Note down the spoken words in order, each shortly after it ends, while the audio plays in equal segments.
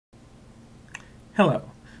Hello.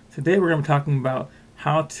 Today we're going to be talking about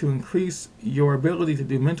how to increase your ability to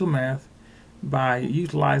do mental math by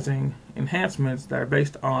utilizing enhancements that are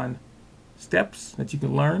based on steps that you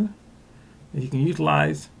can learn, that you can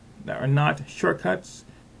utilize, that are not shortcuts,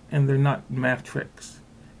 and they're not math tricks.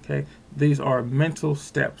 Okay? These are mental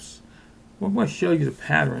steps. I'm going to show you the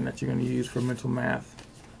pattern that you're going to use for mental math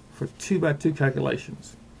for 2x2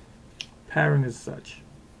 calculations. Pattern is such.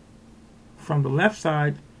 From the left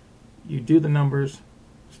side, you do the numbers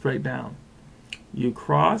straight down. You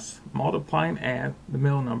cross, multiply, and add the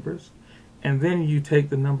middle numbers, and then you take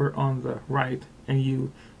the number on the right and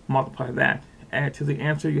you multiply that, add to the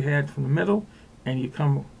answer you had from the middle, and you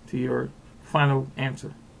come to your final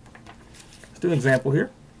answer. Let's do an example here.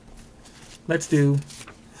 Let's do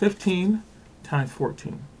 15 times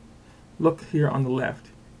 14. Look here on the left.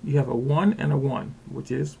 You have a 1 and a 1, which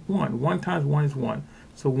is 1. 1 times 1 is 1.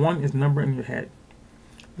 So 1 is number in your head.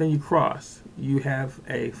 Then you cross. You have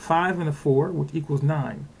a 5 and a 4, which equals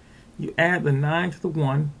 9. You add the 9 to the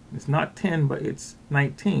 1. It's not 10, but it's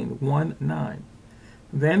 19. 1, 9.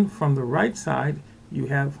 Then from the right side, you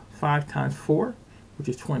have 5 times 4, which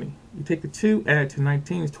is 20. You take the 2, add to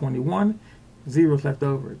 19 is 21. 0 is left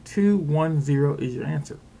over. 2, 1, 0 is your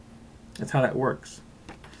answer. That's how that works.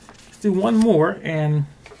 Let's do one more and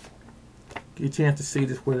get a chance to see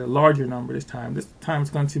this with a larger number this time. This time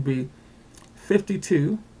it's going to be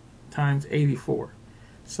 52 times 84.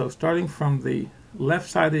 So starting from the left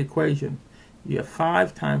side of the equation, you have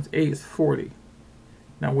 5 times 8 is 40.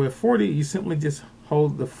 Now with 40, you simply just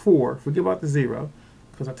hold the 4. Forget about the 0,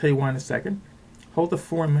 because I'll tell you why in a second. Hold the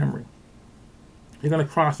 4 in memory. You're going to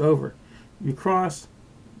cross over. You cross,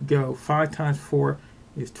 go 5 times 4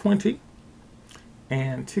 is 20,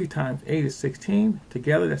 and 2 times 8 is 16.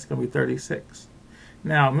 Together, that's going to be 36.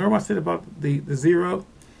 Now, remember what I said about the 0?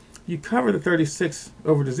 You cover the 36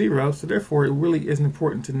 over the 0, so therefore it really isn't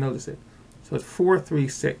important to notice it. So it's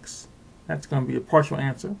 436. That's going to be a partial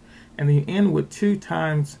answer. And then you end with 2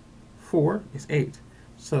 times 4 is 8.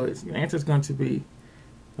 So your answer is going to be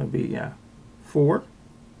 4,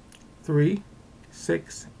 3,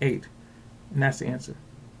 6, 8. And that's the answer.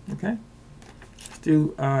 Okay? Let's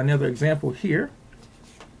do another example here.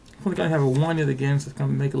 We're going to have a 1 yet again, so it's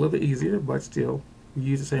going to make it a little bit easier, but still, we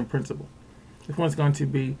use the same principle. This one's going to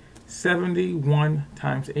be 71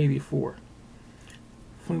 times 84.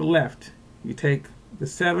 From the left, you take the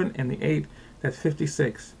 7 and the 8, that's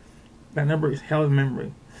 56. That number is held in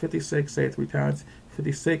memory. 56, say it 3 times.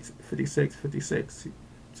 56, 56, 56.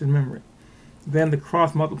 It's in memory. Then the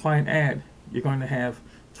cross, multiply, and add. You're going to have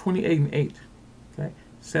 28 and 8. Okay?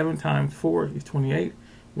 7 times 4 is 28.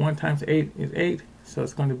 1 times 8 is 8. So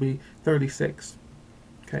it's going to be 36.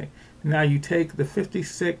 Okay. Now you take the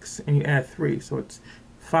 56 and you add 3. So it's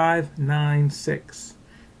 596.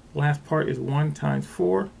 Last part is 1 times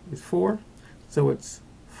 4 is 4. So it's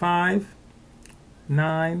 5,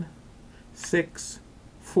 9, 6,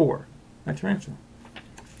 4. That's your answer.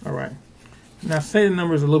 All right. Now say the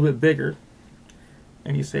number is a little bit bigger.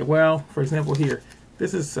 And you say, well, for example here,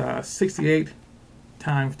 this is 68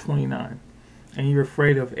 times 29. And you're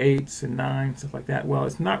afraid of 8s and 9s, stuff like that. Well,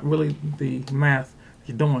 it's not really the math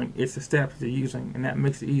you're doing, it's the steps you're using, and that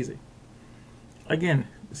makes it easy. Again,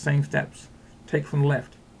 the same steps. Take from the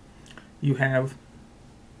left. You have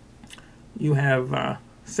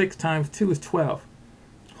 6 times 2 is 12.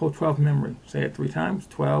 Hold 12 in memory. Say it 3 times.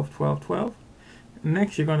 12, 12, 12.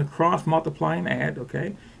 Next, you're going to cross, multiply, and add.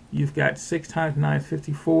 Okay. You've got 6 times 9 is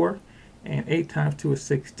 54, and 8 times 2 is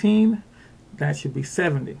 16. That should be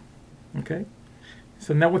 70. Okay.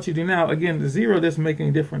 So now what you do now, again, the 0 doesn't make any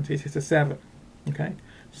difference. It's just a 7. Okay.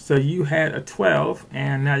 So you had a 12,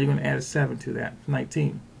 and now you're going to add a 7 to that,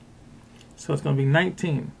 19. So it's going to be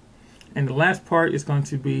 19. And the last part is going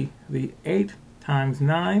to be the 8 times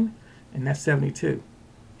 9, and that's 72.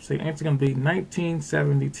 So your answer is going to be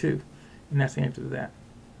 1972, and that's the answer to that.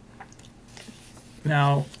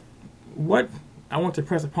 Now, what I want to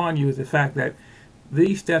press upon you is the fact that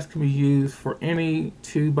these steps can be used for any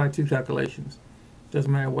 2x2 calculations. Doesn't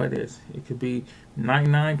matter what it is. It could be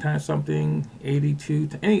 99 times something, 82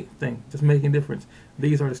 to anything. Just making a difference.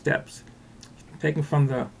 These are the steps. Taken from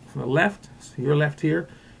the left, so your left here,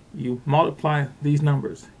 you multiply these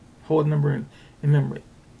numbers. Hold the number in memory.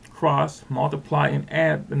 Cross, multiply, and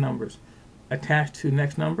add the numbers. Attach to the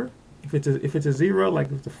next number. If it's a 0, like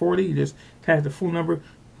if it's a 40, you just attach the full number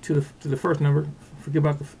to the first number. Forget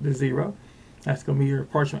about the 0. That's going to be your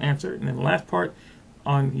partial answer. And then the last part,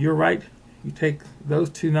 on your right, you take those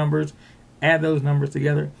two numbers, add those numbers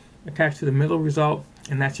together, attach to the middle result,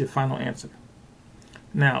 and that's your final answer.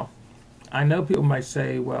 Now, I know people might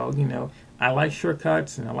say, well, I like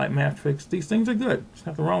shortcuts and I like math tricks. These things are good. There's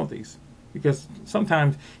nothing wrong with these. Because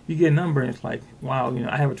sometimes you get a number and it's like, wow,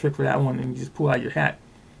 I have a trick for that one, and you just pull out your hat.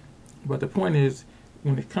 But the point is,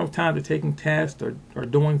 when it comes time to taking tests or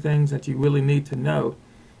doing things that you really need to know,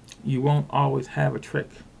 you won't always have a trick.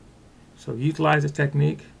 So utilize this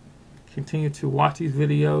technique. Continue to watch these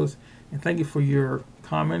videos, and thank you for your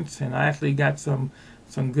comments. And I actually got some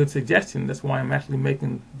good suggestions. That's why I'm actually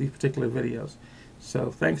making these particular videos. So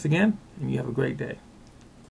thanks again, and you have a great day.